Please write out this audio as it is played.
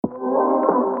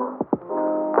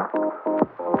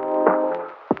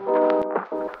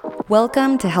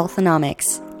Welcome to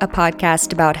Healthonomics, a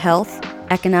podcast about health,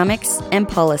 economics, and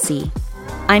policy.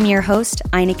 I'm your host,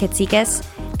 Aina Katsikas,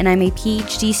 and I'm a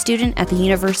Ph.D. student at the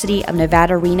University of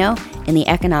Nevada, Reno in the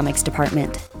economics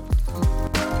department.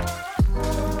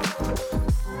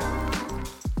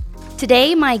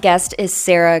 Today, my guest is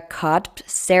Sarah Kotb.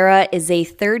 Sarah is a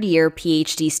third-year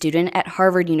Ph.D. student at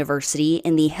Harvard University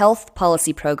in the Health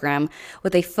Policy program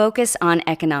with a focus on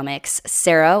economics.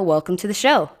 Sarah, welcome to the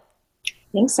show.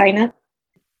 Thanks, Aina.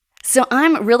 So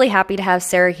I'm really happy to have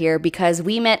Sarah here because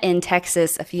we met in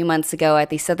Texas a few months ago at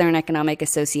the Southern Economic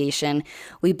Association.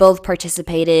 We both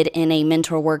participated in a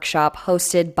mentor workshop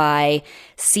hosted by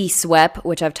CSWEP,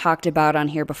 which I've talked about on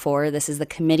here before. This is the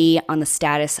Committee on the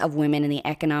Status of Women in the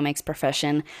Economics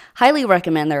Profession. Highly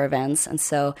recommend their events. And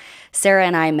so Sarah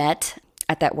and I met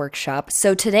at that workshop.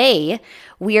 So today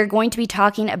we are going to be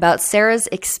talking about Sarah's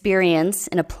experience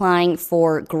in applying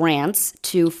for grants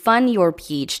to fund your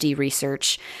PhD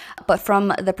research, but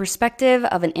from the perspective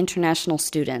of an international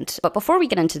student. But before we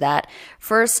get into that,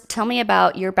 first tell me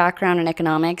about your background in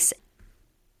economics.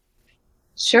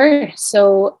 Sure.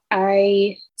 So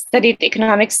I studied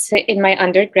economics in my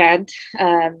undergrad.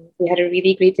 We had a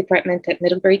really great department at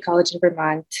Middlebury College in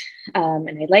Vermont, and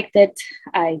I liked it.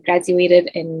 I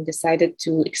graduated and decided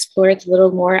to explore it a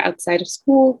little more outside of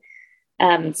school.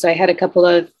 So I had a couple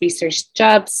of research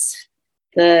jobs,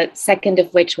 the second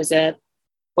of which was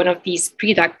one of these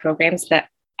pre-doc programs that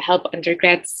help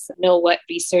undergrads know what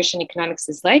research in economics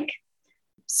is like.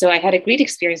 So I had a great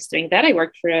experience doing that. I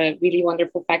worked for a really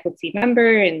wonderful faculty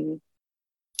member and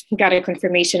got a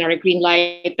confirmation or a green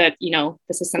light that,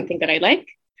 this is something that I like.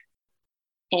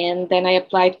 And then I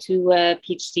applied to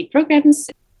PhD programs.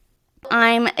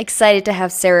 I'm excited to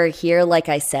have Sarah here, like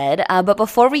I said. But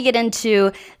before we get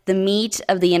into the meat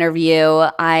of the interview,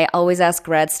 I always ask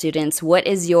grad students, what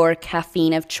is your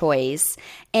caffeine of choice?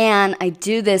 And I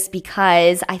do this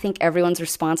because I think everyone's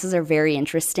responses are very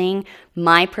interesting.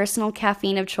 My personal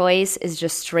caffeine of choice is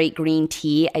just straight green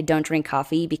tea. I don't drink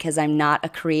coffee because I'm not a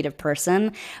creative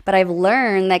person. But I've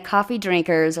learned that coffee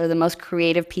drinkers are the most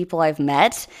creative people I've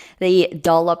met. They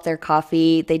doll up their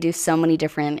coffee. They do so many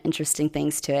different interesting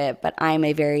things to it. But I'm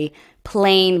a very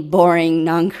plain, boring,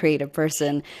 non-creative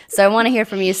person. So I want to hear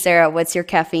from you, Sarah. What's your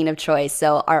caffeine of choice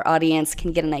so our audience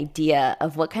can get an idea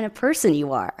of what kind of person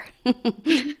you are?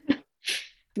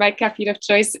 My caffeine of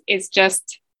choice is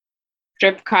just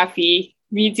drip coffee,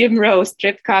 medium roast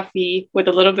drip coffee with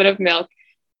a little bit of milk.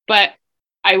 But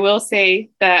I will say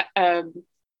that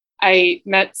I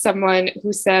met someone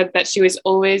who said that she was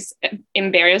always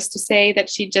embarrassed to say that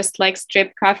she just likes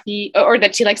drip coffee or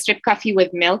that she likes drip coffee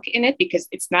with milk in it because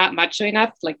it's not macho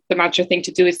enough. Like the macho thing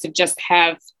to do is to just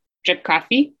have drip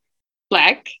coffee,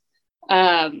 black.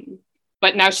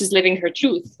 But now she's living her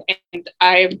truth and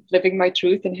I'm living my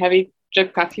truth and having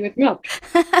drip coffee with milk.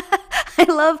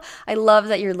 I love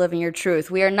that you're living your truth.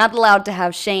 We are not allowed to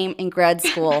have shame in grad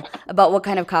school about what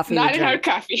kind of coffee we drink. Not in our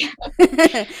coffee.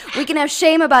 We can have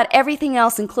shame about everything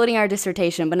else, including our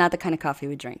dissertation, but not the kind of coffee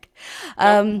we drink.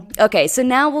 Okay, so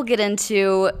now we'll get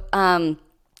into...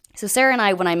 So Sarah and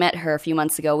I, when I met her a few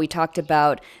months ago, we talked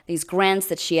about these grants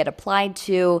that she had applied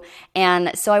to.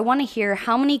 And so I want to hear,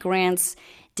 how many grants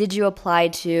did you apply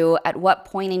to? At what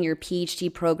point in your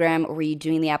PhD program were you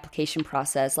doing the application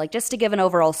process? Like, just to give an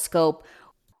overall scope.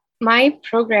 My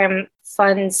program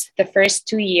funds the first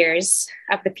 2 years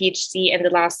of the PhD and the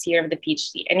last year of the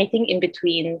PhD. Anything in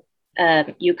between,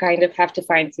 you kind of have to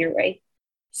find your way.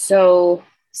 So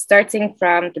starting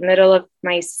from the middle of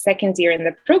my second year in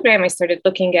the program, I started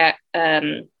looking at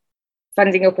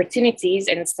funding opportunities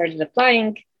and started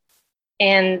applying.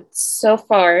 And so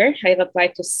far, I've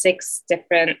applied to 6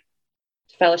 different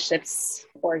fellowships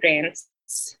or grants.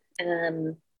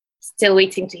 Still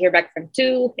waiting to hear back from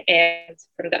 2, and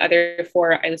from the other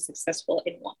 4, I was successful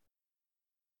in 1.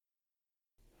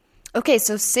 Okay,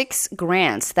 so 6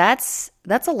 grants. That's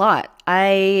a lot.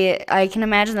 I can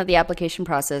imagine that the application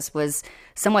process was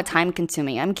somewhat time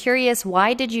consuming. I'm curious,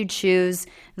 why did you choose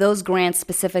those grants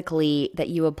specifically that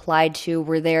you applied to?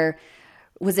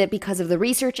 Was it because of the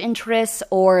research interests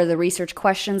or the research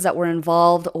questions that were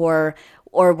involved, or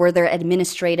were there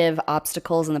administrative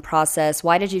obstacles in the process?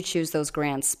 Why did you choose those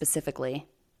grants specifically?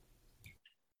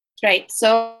 Right.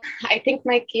 So I think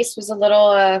my case was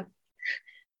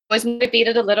was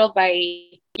motivated a little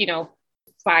by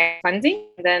funding.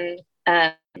 Then,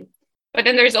 but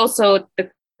then there's also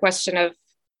the question of,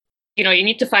 you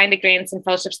need to find the grants and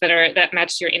fellowships that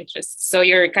match your interests. So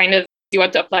you're kind of, you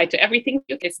want to apply to everything.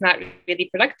 It's not really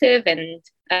productive. And,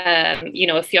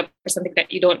 if you apply for something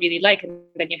that you don't really like, and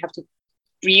then you have to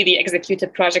really execute a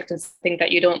project and something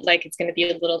that you don't like, it's going to be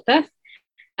a little tough.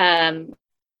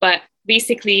 But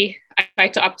basically, I try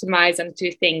to optimize on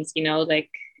two things, like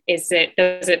does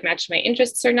it match my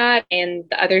interests or not? And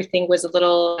the other thing was a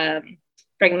little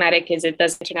pragmatic, is it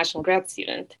does international grad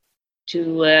student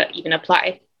to even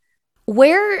apply?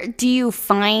 Where do you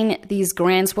find these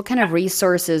grants? What kind of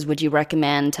resources would you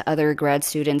recommend to other grad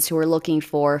students who are looking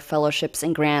for fellowships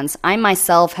and grants? I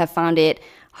myself have found it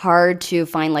hard to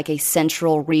find like a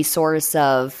central resource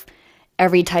of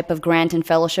every type of grant and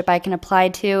fellowship I can apply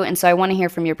to. And so I want to hear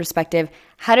from your perspective.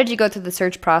 How did you go through the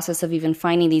search process of even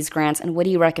finding these grants? And what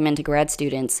do you recommend to grad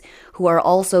students who are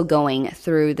also going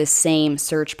through the same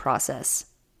search process?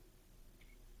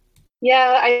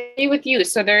 Yeah, I agree with you.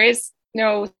 So there is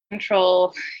no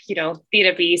central,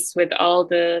 database with all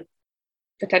the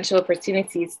potential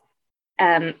opportunities.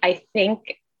 I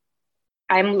think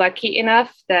I'm lucky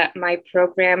enough that my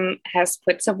program has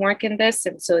put some work in this.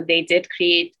 And so they did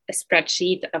create a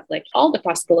spreadsheet of like all the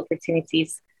possible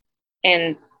opportunities.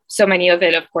 And so many of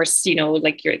it, of course,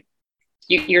 like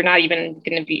you're not even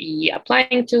going to be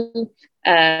applying to,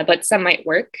 but some might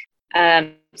work.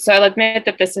 So I'll admit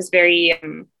that this is very,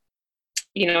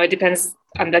 it depends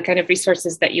on the kind of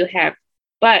resources that you have.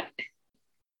 But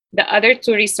the other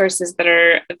two resources that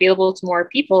are available to more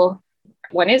people,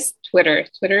 one is Twitter.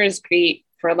 Twitter is great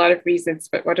for a lot of reasons,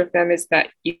 but one of them is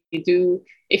that you do,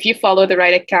 if you follow the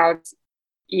right account,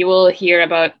 you will hear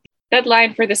about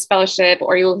deadline for this fellowship,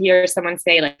 or you'll hear someone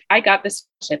say like, I got this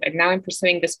fellowship and now I'm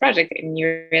pursuing this project, and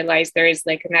you realize there is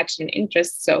like a match in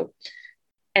interest. So,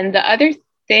 and the other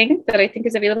thing that I think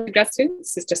is available to grad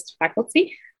students is just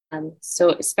faculty.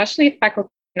 So especially if faculty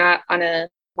are not on a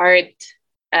hard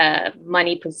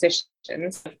money positions,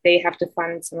 if they have to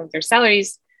fund some of their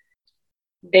salaries,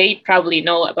 they probably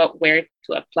know about where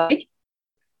to apply.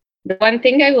 The one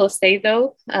thing I will say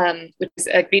though, which is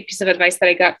a great piece of advice that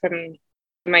I got from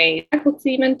my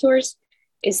faculty mentors,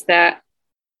 is that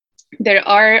there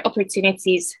are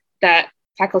opportunities that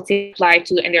faculty apply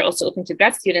to, and they're also open to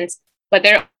grad students, but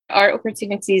there are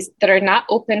opportunities that are not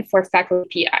open for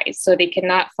faculty PIs. So they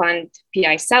cannot fund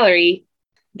PI salary.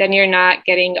 Then you're not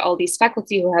getting all these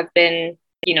faculty who have been,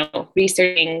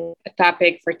 researching a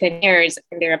topic for 10 years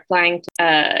and they're applying to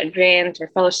a grant or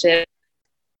fellowship.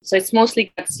 So it's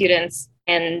mostly grad students,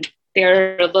 and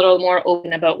they're a little more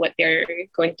open about what they're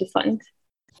going to fund.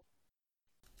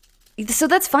 So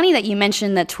that's funny that you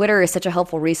mentioned that Twitter is such a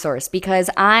helpful resource, because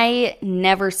I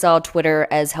never saw Twitter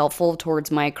as helpful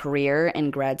towards my career in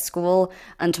grad school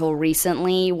until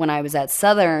recently when I was at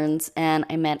Southerns and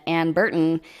I met Ann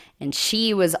Burton, and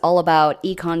she was all about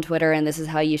econ Twitter, and this is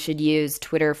how you should use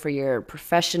Twitter for your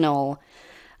professional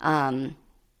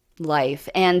life.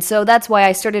 And so that's why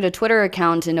I started a Twitter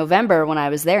account in November when I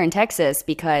was there in Texas,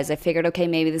 because I figured, okay,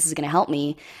 maybe this is going to help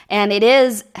me. And it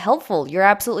is helpful. You're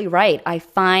absolutely right. I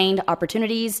find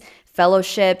opportunities,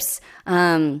 fellowships.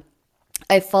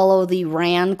 I follow the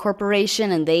RAND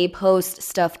Corporation, and they post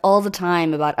stuff all the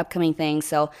time about upcoming things.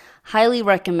 So highly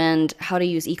recommend how to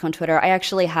use Econ Twitter. I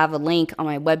actually have a link on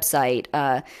my website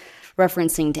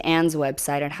referencing to Anne's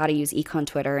website on how to use Econ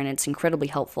Twitter, and it's incredibly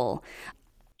helpful.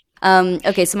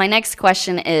 Okay, so my next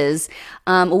question is,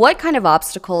 what kind of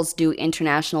obstacles do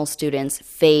international students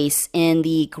face in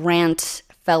the grant,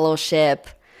 fellowship,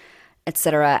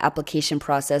 etc. application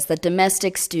process that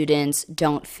domestic students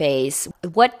don't face?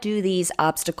 What do these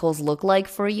obstacles look like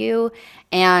for you,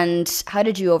 and how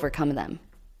did you overcome them?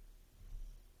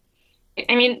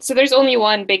 I mean, so there's only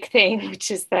one big thing, which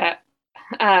is that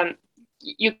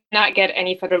you cannot get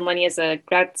any federal money as a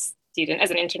grad student,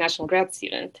 as an international grad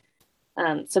student.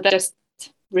 So that just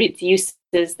reduces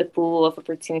the pool of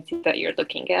opportunities that you're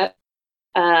looking at.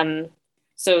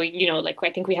 So, like I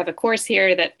think we have a course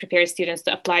here that prepares students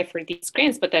to apply for these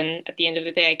grants, but then at the end of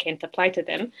the day, I can't apply to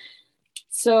them.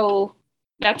 So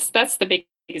that's the big,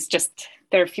 is just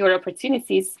there are fewer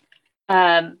opportunities.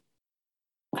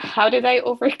 How did I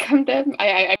overcome them?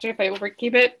 I'm not sure if I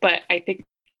overcame it, but I think,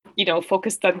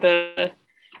 focused on the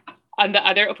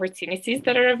other opportunities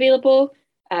that are available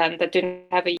that didn't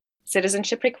have a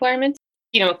citizenship requirement.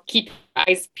 Keep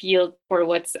eyes peeled for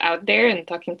what's out there and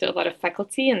talking to a lot of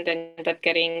faculty, and then end up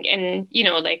getting, and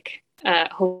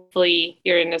hopefully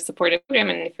you're in a supportive program,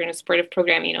 and if you're in a supportive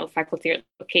program, faculty are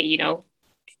okay,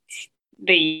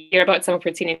 they hear about some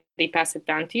opportunity, they pass it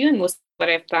down to you. And most of what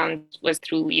I've found was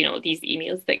through, these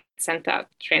emails that get sent out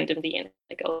randomly, and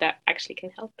like, oh, that actually can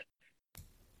help.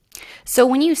 So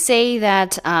when you say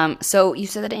that, so you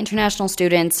said that international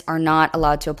students are not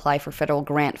allowed to apply for federal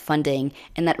grant funding,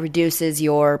 and that reduces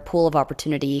your pool of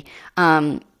opportunity.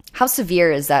 How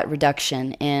severe is that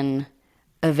reduction in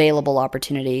available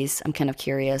opportunities? I'm kind of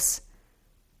curious.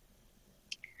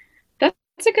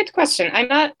 That's That's a good question.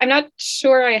 I'm not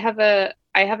sure I have a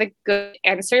good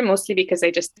answer, mostly because I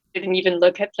just didn't even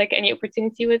look at like any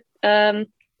opportunity with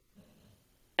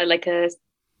like a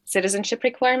citizenship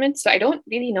requirement. So I don't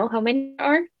really know how many there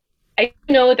are. I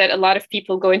know that a lot of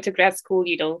people go into grad school,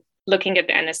 looking at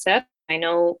the NSF. I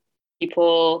know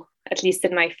people, at least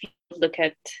in my field, look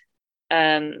at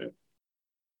um,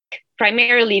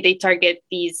 primarily they target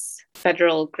these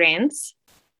federal grants.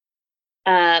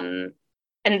 Um,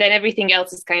 and then everything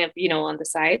else is kind of, on the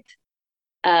side.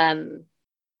 Um,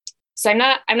 so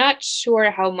I'm not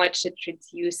sure how much it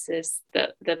reduces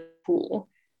the pool.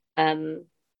 Um,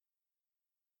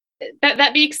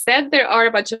 that being said, there are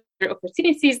a bunch of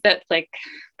opportunities that like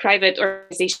private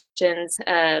organizations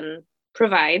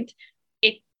provide.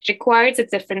 It requires a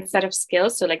different set of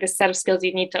skills. So like the set of skills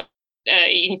you need to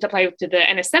apply to the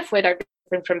NSF with are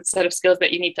different from the set of skills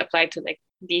that you need to apply to like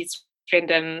these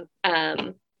random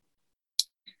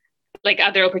like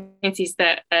other opportunities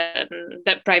that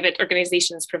private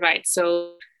organizations provide.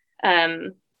 So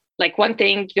um, like one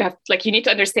thing you need to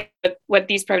understand what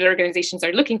these private organizations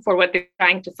are looking for, what they're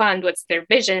trying to fund, what's their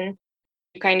vision.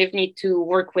 You kind of need to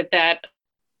work with that.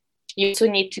 You also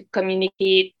need to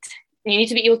communicate. You need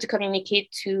to be able to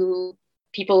communicate to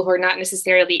people who are not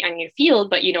necessarily on your field,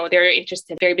 but they're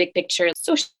interested in very big picture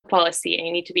social policy, and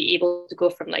you need to be able to go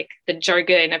from like the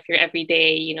jargon of your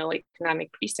everyday,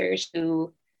 economic research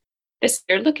to this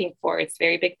they're looking for. It's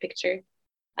very big picture.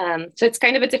 So it's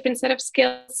kind of a different set of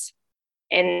skills,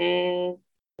 and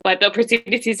but the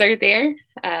opportunities are there.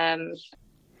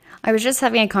 I was just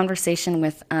having a conversation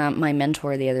with my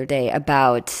mentor the other day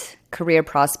about career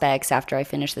prospects after I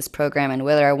finish this program and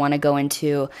whether I want to go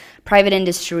into private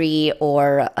industry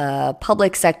or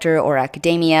public sector or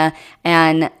academia,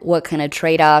 and what kind of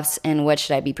trade-offs and what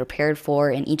should I be prepared for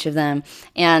in each of them.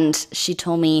 And she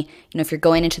told me, if you're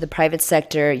going into the private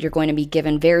sector, you're going to be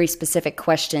given very specific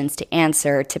questions to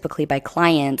answer, typically by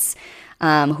clients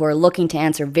who are looking to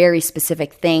answer very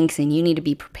specific things, and you need to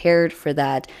be prepared for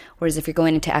that. Whereas if you're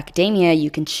going into academia, you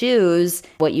can choose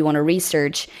what you want to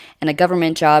research, and a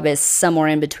government job is somewhere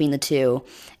in between the two.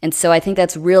 And so I think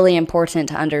that's really important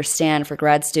to understand for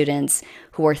grad students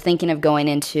who are thinking of going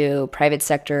into private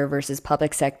sector versus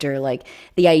public sector. Like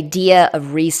the idea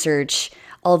of research,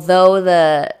 although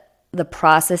the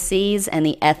processes and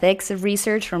the ethics of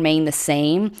research remain the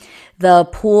same, the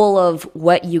pool of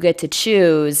what you get to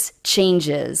choose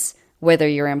changes whether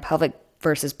you're in public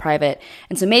versus private.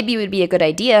 And so maybe it would be a good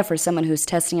idea for someone who's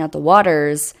testing out the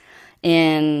waters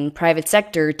in private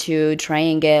sector to try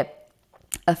and get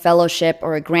a fellowship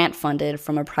or a grant funded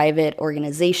from a private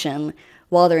organization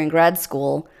while they're in grad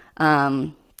school,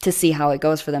 to see how it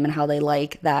goes for them and how they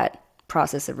like that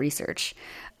process of research.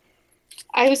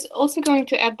 I was also going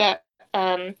to add that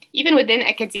even within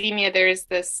academia, there is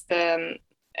this.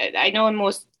 I know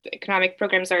most economic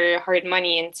programs are hard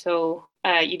money, and so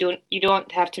you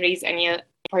don't have to raise any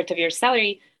part of your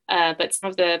salary. But some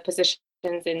of the positions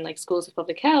in like schools of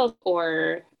public health,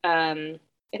 or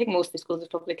I think most of the schools of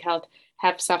public health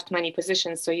have soft money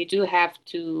positions, so you do have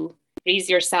to raise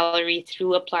your salary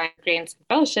through applying grants and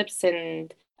fellowships,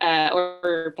 and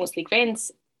or mostly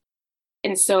grants.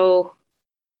 And so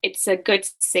it's a good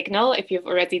signal if you've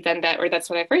already done that, or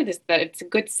that's what I've heard, is that it's a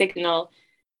good signal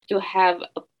to have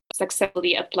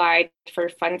successfully applied for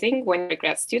funding when you're a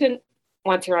grad student.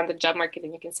 Once you're on the job market,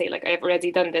 and you can say like, I've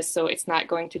already done this, so it's not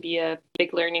going to be a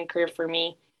big learning curve for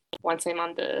me once I'm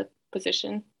on the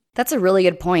position. That's a really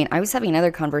good point. I was having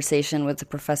another conversation with a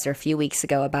professor a few weeks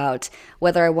ago about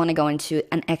whether I want to go into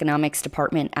an economics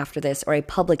department after this or a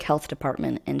public health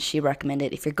department. And she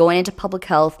recommended if you're going into public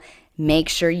health, make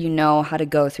sure you know how to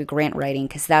go through grant writing,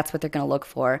 because that's what they're going to look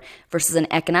for. Versus an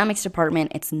economics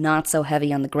department, it's not so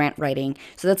heavy on the grant writing.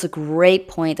 So that's a great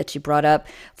point that you brought up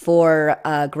for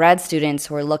grad students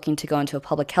who are looking to go into a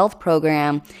public health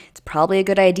program. It's probably a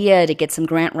good idea to get some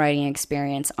grant writing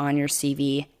experience on your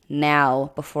CV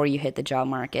now before you hit the job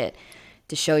market,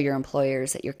 to show your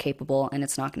employers that you're capable and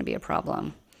it's not going to be a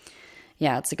problem.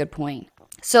 Yeah, it's a good point.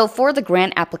 So for the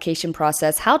grant application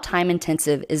process, how time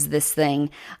intensive is this thing?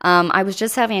 I was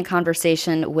just having a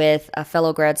conversation with a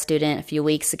fellow grad student a few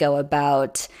weeks ago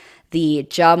about the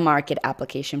job market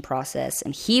application process,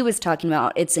 and he was talking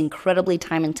about it's incredibly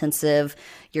time intensive.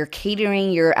 You're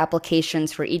catering your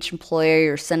applications for each employer.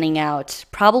 You're sending out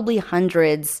probably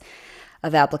hundreds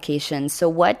of applications. So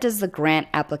what does the grant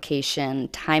application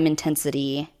time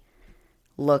intensity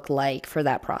look like for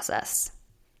that process?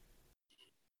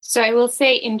 So I will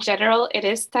say in general, it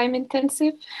is time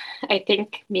intensive. I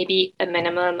think maybe a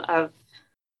minimum of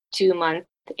 2 months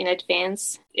in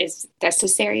advance is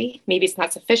necessary. Maybe it's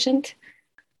not sufficient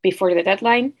before the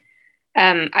deadline.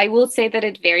 I will say that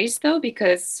it varies though,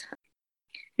 because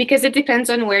it depends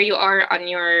on where you are on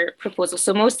your proposal.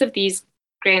 So most of these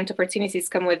grant opportunities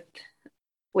come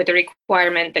with a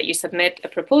requirement that you submit a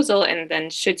proposal, and then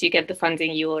should you get the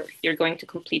funding, you're going to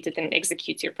complete it and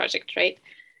execute your project, right?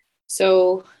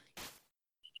 So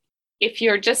if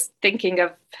you're just thinking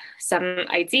of some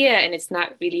idea and it's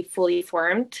not really fully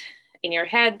formed in your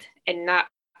head and not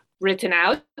written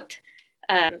out,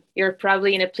 you're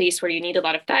probably in a place where you need a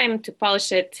lot of time to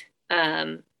polish it,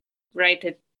 write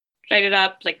it, write it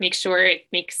up, like make sure it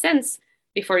makes sense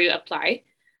before you apply.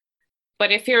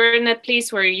 But if you're in a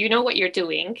place where you know what you're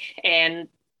doing and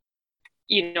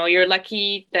you're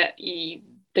lucky that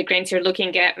the grants you're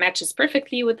looking at matches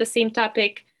perfectly with the same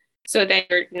topic, so that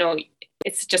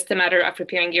it's just a matter of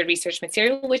preparing your research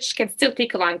material, which can still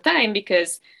take a long time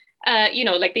because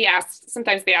like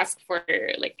sometimes they ask for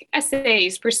like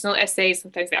essays, personal essays,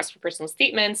 sometimes they ask for personal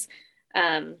statements.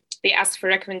 They ask for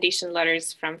recommendation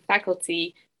letters from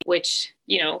faculty, which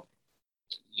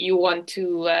you want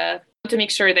to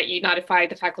make sure that you notify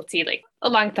the faculty like a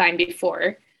long time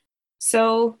before.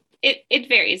 So it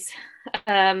varies.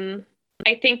 I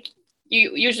think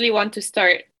you usually want to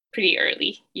start pretty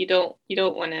early. You don't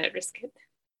want to risk it.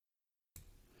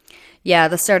 Yeah,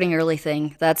 the starting early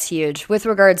thing, that's huge with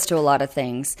regards to a lot of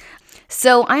things.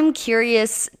 So I'm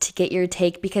curious to get your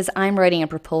take because I'm writing a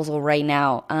proposal right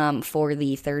now for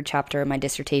the third chapter of my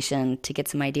dissertation to get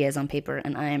some ideas on paper,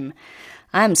 and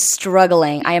I'm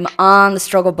struggling. I am on the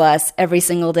struggle bus every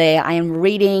single day. I am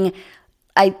reading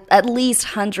at least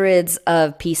hundreds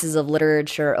of pieces of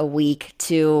literature a week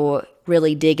to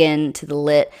really dig into the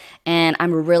lit, and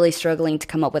I'm really struggling to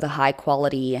come up with a high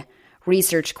quality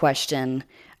research question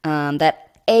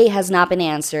that A, has not been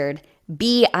answered,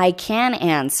 B, I can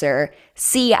answer,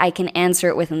 C, I can answer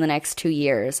it within the next 2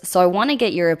 years. So I want to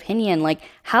get your opinion, like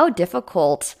how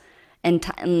difficult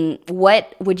and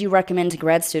what would you recommend to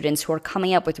grad students who are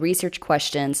coming up with research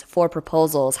questions for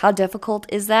proposals? How difficult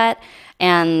is that?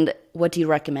 And what do you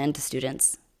recommend to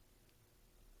students?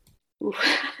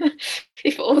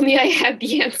 If only I had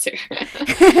the answer.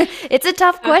 It's a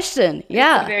tough question. It's a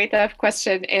Yeah. very tough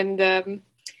question. And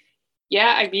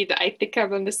yeah, I mean, I think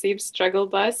I'm on the same struggle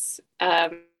bus.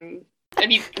 I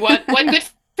mean, one good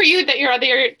for you that you're on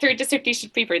your third dissertation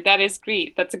paper. That is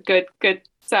great. That's a good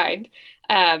sign.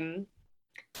 Um,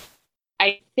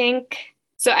 I think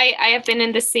so. I have been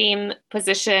in the same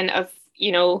position of,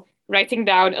 writing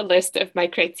down a list of my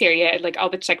criteria and like all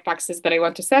the check boxes that I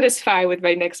want to satisfy with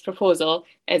my next proposal.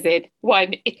 As it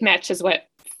one, it matches what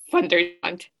funders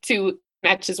want. Two,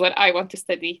 matches what I want to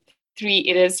study. Three,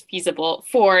 it is feasible.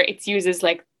 Four, it uses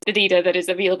like the data that is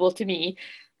available to me.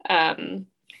 Um,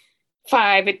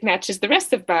 Five, it matches the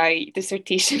rest of my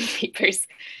dissertation papers.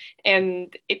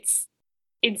 And it's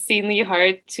insanely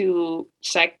hard to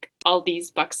check all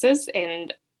these boxes.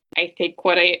 And I think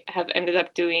what I have ended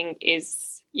up doing is,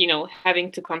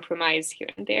 having to compromise here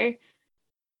and there.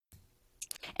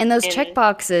 And those And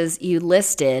checkboxes you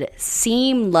listed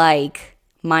seem like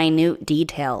minute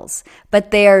details,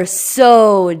 but they are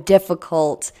so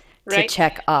difficult to right.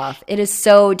 check off. It is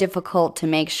so difficult to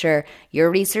make sure your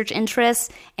research interests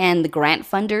and the grant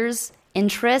funders'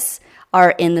 interests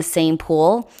are in the same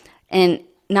pool, and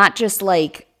not just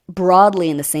like broadly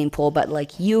in the same pool, but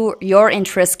like your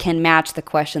interests can match the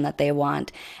question that they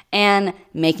want, and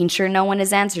making sure no one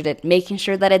has answered it, making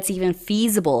sure that it's even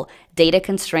feasible. Data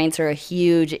constraints are a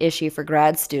huge issue for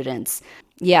grad students.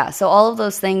 Yeah, so all of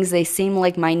those things, they seem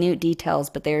like minute details,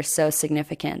 but they are so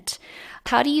significant.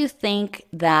 How do you think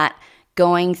that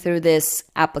going through this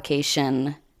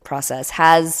application process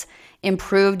has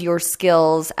improved your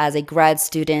skills as a grad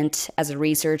student, as a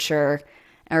researcher,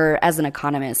 or as an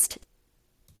economist?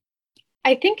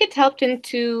 I think it helped in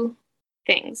two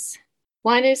things.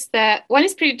 One is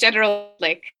pretty general,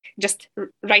 like just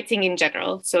writing in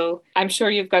general. So I'm sure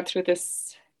you've got through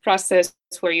this process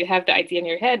where you have the idea in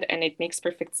your head and it makes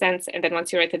perfect sense. And then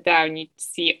once you write it down, you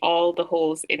see all the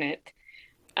holes in it.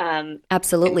 And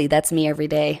Absolutely, that's me every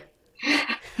day.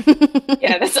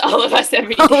 yeah, that's all of us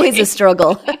every Always a day.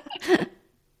 struggle.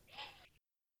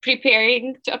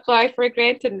 Preparing to apply for a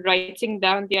grant and writing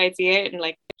down the idea in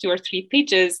like 2 or 3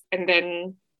 pages, and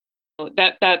then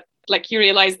that like you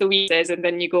realize the weaknesses and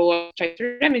then you go try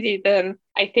to remedy them.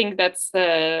 I think that's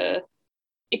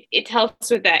it helps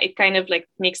with that. It kind of like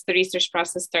makes the research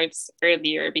process starts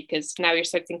earlier because now you're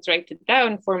starting to write it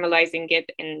down, formalizing it,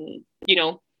 and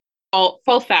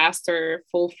fall fast or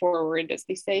fall forward, as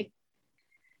they say.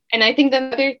 And I think the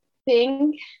other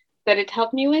thing that it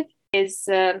helped me with is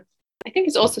I think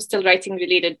it's also still writing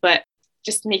related, but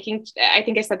just making, I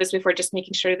think I said this before, just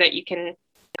making sure that you can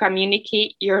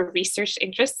communicate your research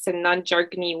interests in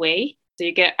non-jargony way. So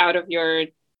you get out of your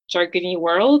jargony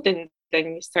world and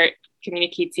then you start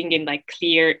communicating in like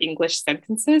clear English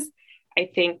sentences. I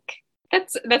think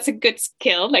that's a good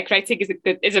skill. Like writing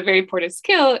is a very important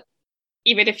skill,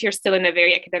 even if you're still in a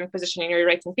very academic position and you're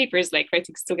writing papers. Like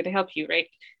writing's still going to help you, right?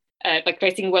 Like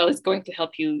writing well is going to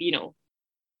help you,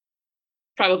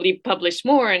 probably publish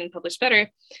more and publish better.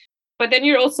 But then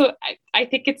you're also, I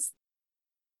think it's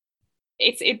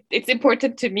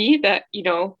important to me that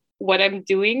what I'm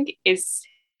doing is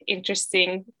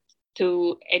interesting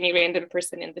to any random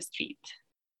person in the street.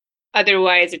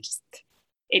 Otherwise,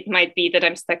 it might be that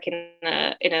I'm stuck in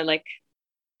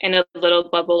a little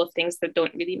bubble of things that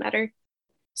don't really matter.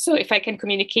 So if I can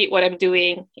communicate what I'm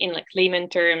doing in like layman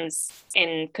terms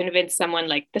and convince someone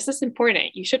like this is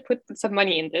important, you should put some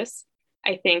money in this,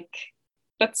 I think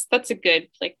that's a good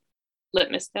like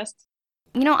litmus test.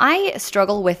 I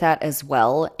struggle with that as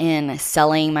well in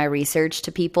selling my research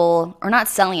to people, or not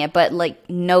selling it, but like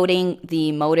noting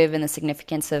the motive and the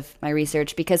significance of my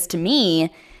research. Because to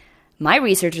me, my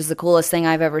research is the coolest thing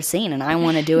I've ever seen, and I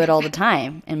want to do it all the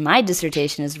time. And my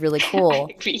dissertation is really I cool.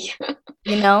 agree.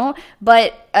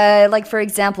 But like for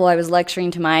example, I was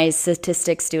lecturing to my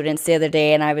statistics students the other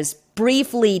day, and I was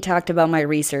briefly talked about my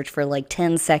research for like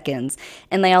 10 seconds,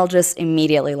 and they all just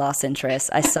immediately lost interest.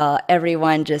 I saw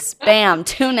everyone just bam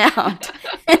tune out.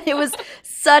 And it was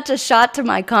such a shot to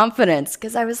my confidence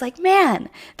because I was like, man,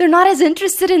 they're not as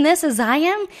interested in this as I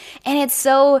am. And it's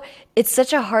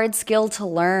such a hard skill to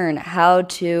learn, how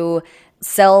to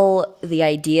sell the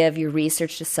idea of your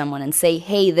research to someone and say,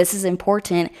 hey, this is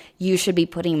important. You should be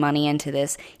putting money into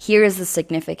this. Here is the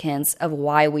significance of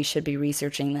why we should be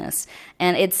researching this.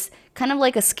 And it's kind of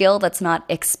like a skill that's not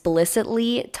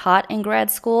explicitly taught in grad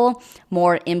school,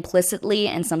 more implicitly,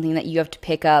 and something that you have to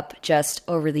pick up just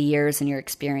over the years and your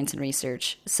experience in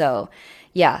research. So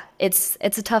yeah, it's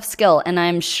a tough skill, and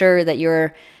I'm sure that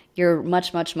you're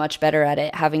much, much, much better at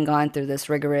it, having gone through this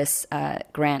rigorous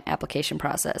grant application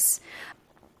process.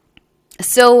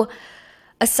 So,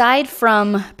 aside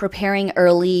from preparing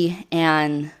early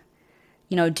and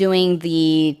doing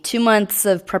the 2+ months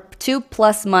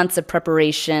of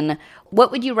preparation, what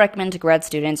would you recommend to grad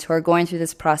students who are going through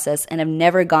this process and have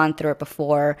never gone through it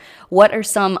before? What are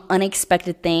some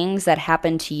unexpected things that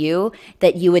happen to you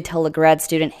that you would tell a grad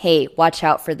student, hey, watch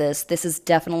out for this. This is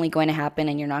definitely going to happen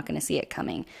and you're not going to see it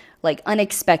coming. Like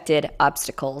unexpected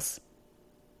obstacles.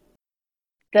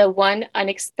 The one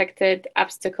unexpected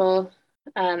obstacle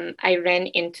I ran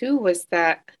into was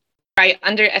that I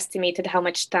underestimated how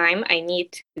much time I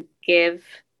need to give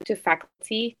to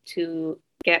faculty to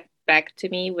get back to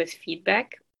me with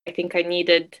feedback. I think I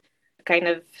needed kind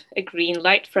of a green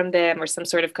light from them or some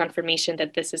sort of confirmation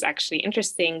that this is actually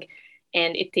interesting.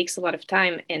 And it takes a lot of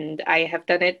time. And I have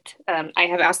done it. I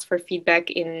have asked for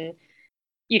feedback in,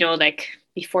 like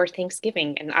before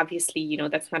Thanksgiving. And obviously,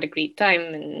 that's not a great time.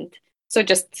 And so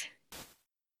just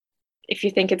if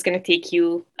you think it's going to take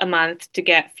you a month to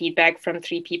get feedback from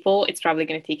 3 people, it's probably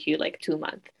going to take you like 2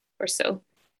 months or so.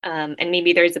 And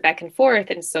maybe there's a back and forth.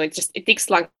 And so it takes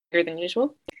longer than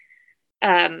usual.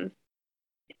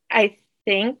 I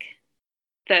think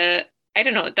I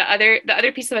don't know, the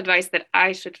other piece of advice that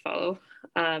I should follow.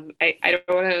 I don't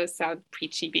want to sound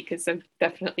preachy because I'm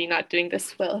definitely not doing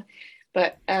this well,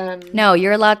 but No,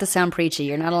 you're allowed to sound preachy.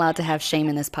 You're not allowed to have shame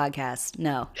in this podcast.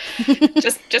 No.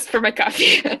 just for my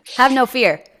coffee. Have no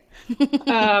fear.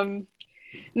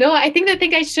 No, I think the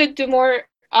thing I should do more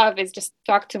of is just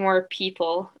talk to more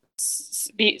people.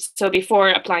 So before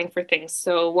applying for things.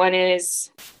 So one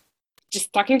is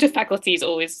just talking to faculty is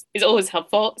always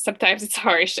helpful. Sometimes it's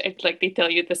harsh and like they tell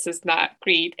you this is not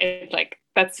great and like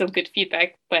that's some good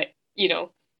feedback, but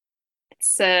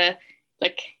it's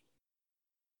like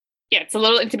yeah, it's a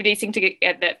little intimidating to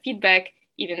get that feedback,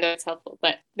 even though it's helpful.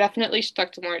 But definitely should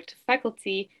talk to more to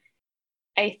faculty.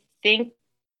 I think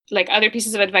like other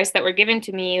pieces of advice that were given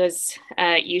to me was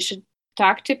you should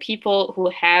talk to people who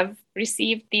have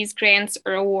received these grants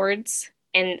or awards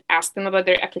and ask them about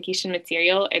their application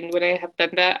material. And when I have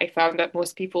done that, I found that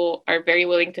most people are very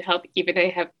willing to help, even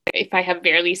if I have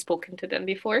barely spoken to them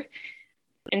before.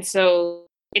 And so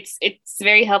it's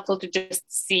very helpful to just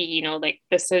see, like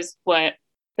this is what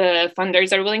the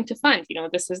funders are willing to fund.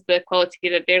 This is the quality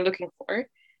that they're looking for.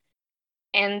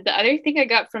 And the other thing I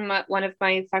got from one of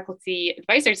my faculty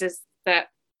advisors is that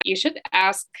you should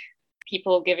ask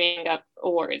people giving up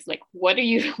awards, like, what do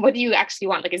you actually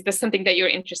want? Like, is this something that you're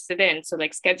interested in? So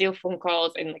like schedule phone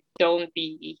calls and like don't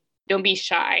be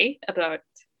shy about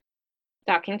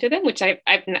talking to them, which I've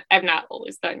not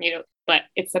always done, but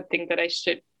it's something that I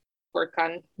should work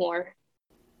on more.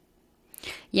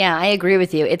 Yeah, I agree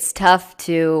with you. It's tough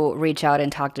to reach out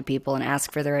and talk to people and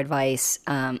ask for their advice,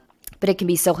 but it can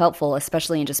be so helpful,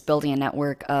 especially in just building a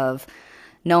network of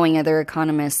knowing other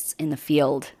economists in the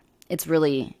field. It's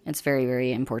very,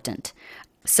 very important.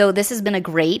 So this has been a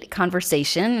great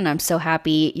conversation, and I'm so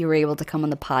happy you were able to come on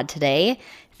the pod today.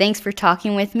 Thanks for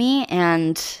talking with me,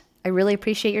 and I really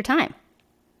appreciate your time.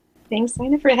 Thanks,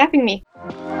 Ina, for having me.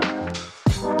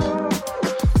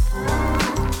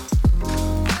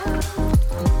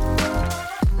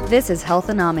 This is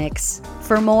Healthonomics.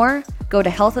 For more, go to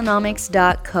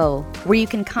healthonomics.co, where you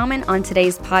can comment on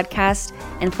today's podcast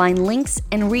and find links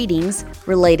and readings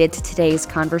related to today's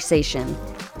conversation.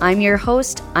 I'm your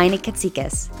host, Ina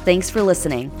Katsikas. Thanks for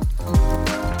listening.